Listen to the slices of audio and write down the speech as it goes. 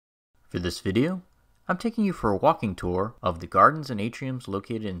For this video, I'm taking you for a walking tour of the gardens and atriums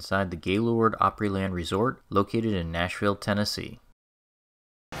located inside the Gaylord Opryland Resort located in Nashville, Tennessee.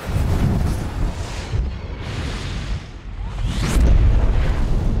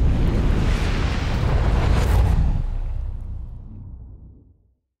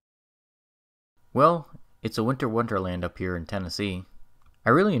 Well, it's a winter wonderland up here in Tennessee.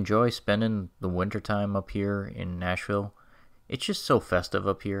 I really enjoy spending the winter time up here in Nashville. It's just so festive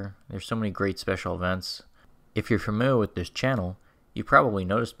up here. There's so many great special events. If you're familiar with this channel, you probably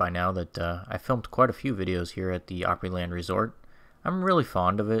noticed by now that I filmed quite a few videos here at the Opryland Resort. I'm really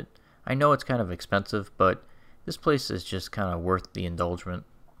fond of it. I know it's kind of expensive, but this place is just kind of worth the indulgence.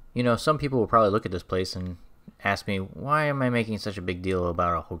 You know, some people will probably look at this place and ask me, why am I making such a big deal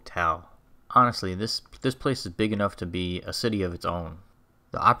about a hotel? Honestly, this place is big enough to be a city of its own.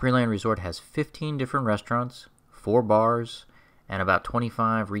 The Opryland Resort has 15 different restaurants, 4 bars, and about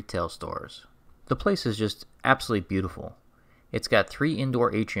 25 retail stores. The place is just absolutely beautiful. It's got 3 indoor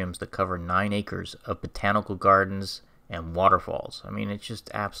atriums that cover 9 acres of botanical gardens and waterfalls. I mean, it's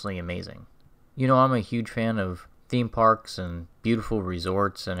just absolutely amazing. You know, I'm a huge fan of theme parks and beautiful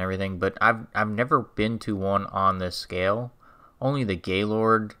resorts and everything, but I've never been to one on this scale. Only the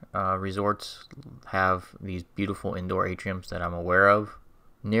Gaylord resorts have these beautiful indoor atriums that I'm aware of.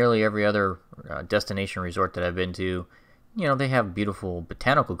 Nearly every other destination resort that I've been to, you know, they have beautiful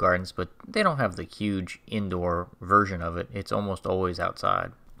botanical gardens, but they don't have the huge indoor version of it. It's almost always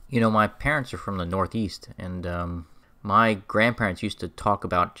outside. You know, my parents are from the Northeast, and my grandparents used to talk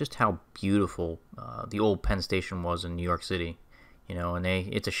about just how beautiful the old Penn Station was in New York City. You know, and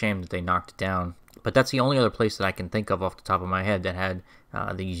it's a shame that they knocked it down. But that's the only other place that I can think of off the top of my head that had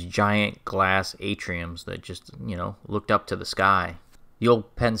these giant glass atriums that just, you know, looked up to the sky. The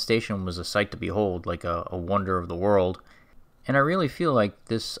old Penn Station was a sight to behold, like a wonder of the world. And I really feel like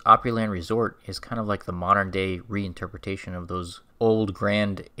this Opryland Resort is kind of like the modern day reinterpretation of those old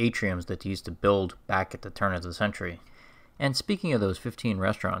grand atriums that they used to build back at the turn of the century. And speaking of those 15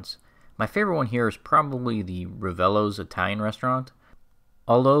 restaurants, my favorite one here is probably the Ravello's Italian restaurant.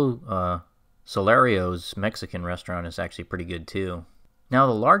 Although Solario's Mexican restaurant is actually pretty good too. Now,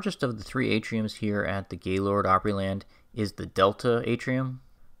 the largest of the 3 atriums here at the Gaylord Opryland is the Delta Atrium.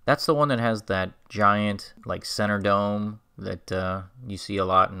 That's the one that has that giant like center dome that you see a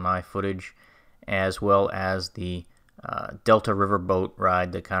lot in my footage, as well as the Delta riverboat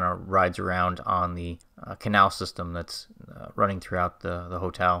ride that kind of rides around on the canal system that's running throughout the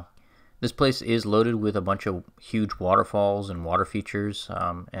hotel. This place is loaded with a bunch of huge waterfalls and water features,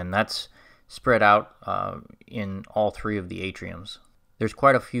 and that's spread out in all 3 of the atriums. There's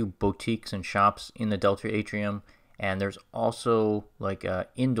quite a few boutiques and shops in the Delta Atrium, and there's also like an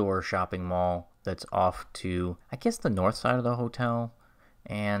indoor shopping mall that's off to, I guess, the north side of the hotel.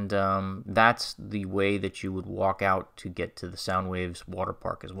 And that's the way that you would walk out to get to the Soundwaves water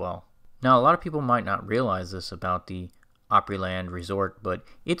park as well. Now, a lot of people might not realize this about the Opryland Resort, but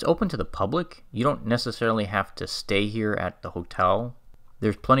it's open to the public. You don't necessarily have to stay here at the hotel.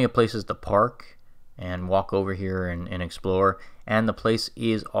 There's plenty of places to park and walk over here and explore. And the place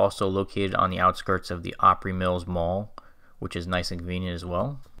is also located on the outskirts of the Opry Mills Mall, which is nice and convenient as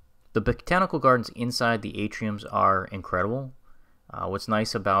well. The botanical gardens inside the atriums are incredible. What's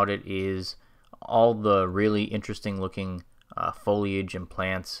nice about it is all the really interesting looking foliage and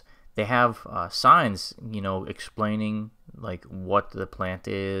plants. They have signs, you know, explaining like what the plant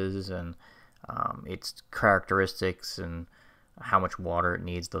is and its characteristics and how much water it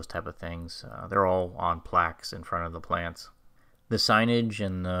needs, those type of things. They're all on plaques in front of the plants. The signage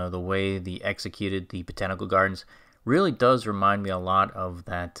and the way they executed the botanical gardens really does remind me a lot of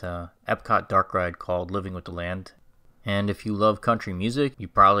that Epcot dark ride called Living with the Land. And if you love country music, you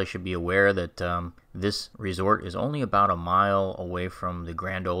probably should be aware that this resort is only about a mile away from the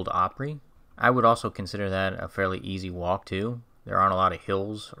Grand Ole Opry. I would also consider that a fairly easy walk too. There aren't a lot of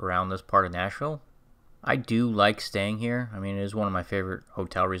hills around this part of Nashville. I do like staying here. I mean, it is one of my favorite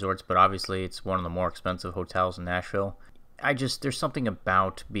hotel resorts, but obviously it's one of the more expensive hotels in Nashville. There's something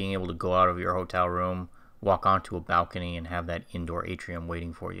about being able to go out of your hotel room, walk onto a balcony, and have that indoor atrium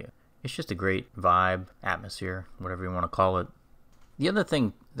waiting for you. It's just a great vibe, atmosphere, whatever you want to call it. The other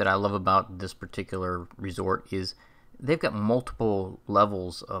thing that I love about this particular resort is they've got multiple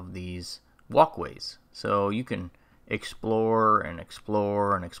levels of these walkways. So you can explore and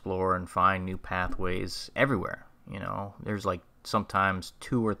explore and explore and find new pathways everywhere. You know, there's like sometimes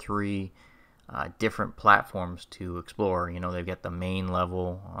 2 or 3 different platforms to explore. You know, they've got the main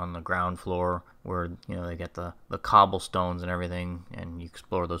level on the ground floor where, you know, they got the cobblestones and everything, and you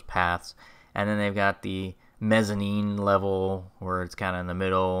explore those paths. And then they've got the mezzanine level where it's kind of in the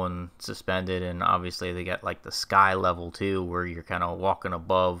middle and suspended, and obviously they got like the sky level too, where you're kind of walking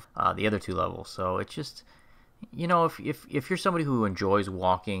above the other two levels. So it's just, you know, if you're somebody who enjoys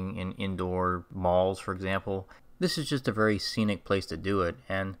walking in indoor malls, for example, this is just a very scenic place to do it.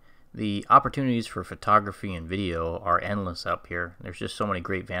 And the opportunities for photography and video are endless up here. There's just so many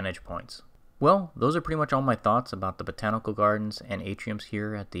great vantage points. Well, those are pretty much all my thoughts about the botanical gardens and atriums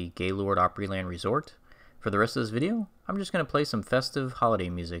here at the Gaylord Opryland Resort. For the rest of this video, I'm just going to play some festive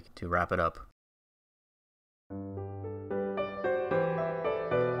holiday music to wrap it up.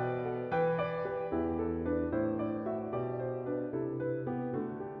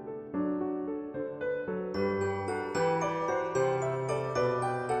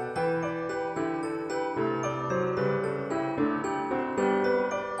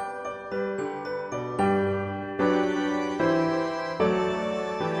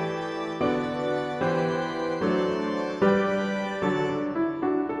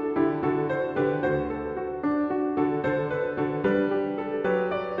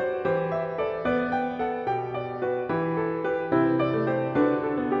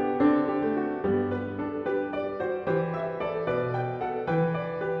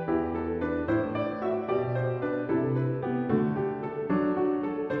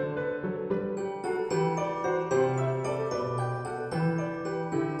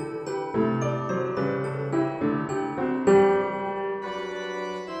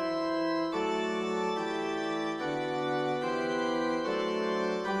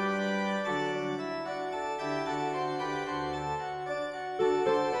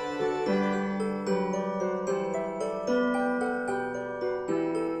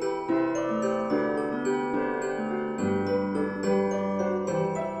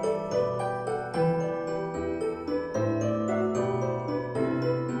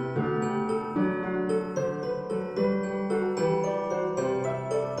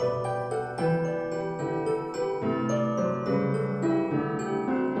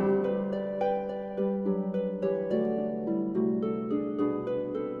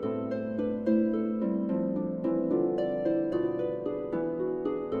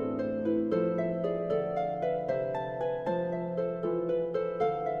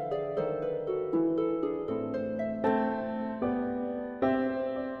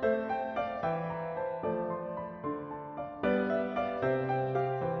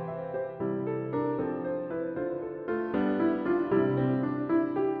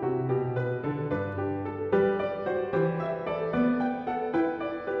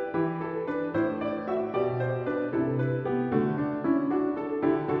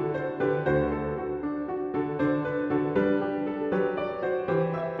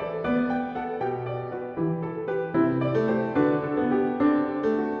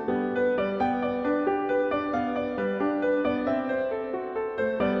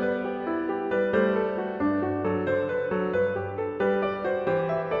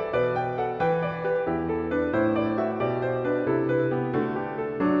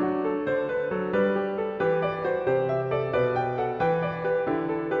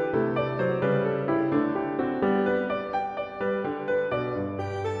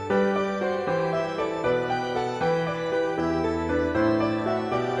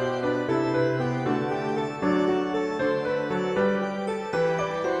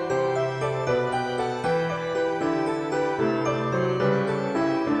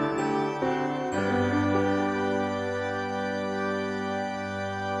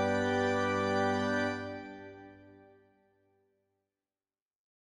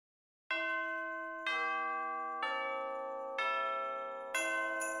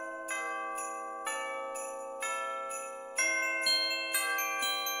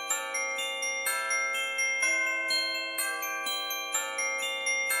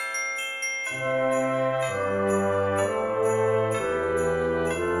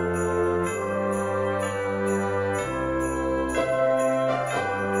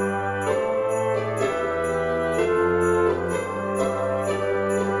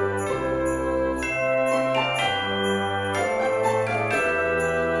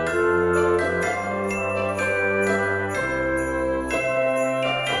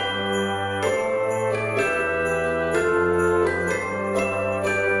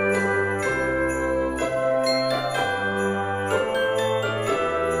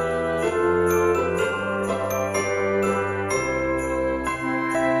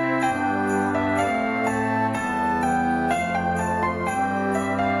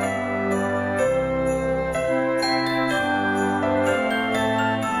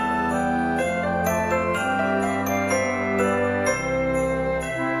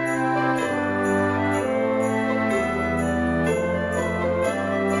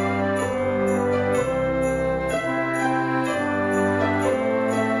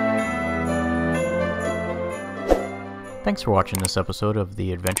 Thanks for watching this episode of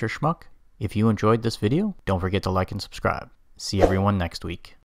The Adventure Schmuck. If you enjoyed this video, don't forget to like and subscribe. See everyone next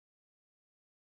week.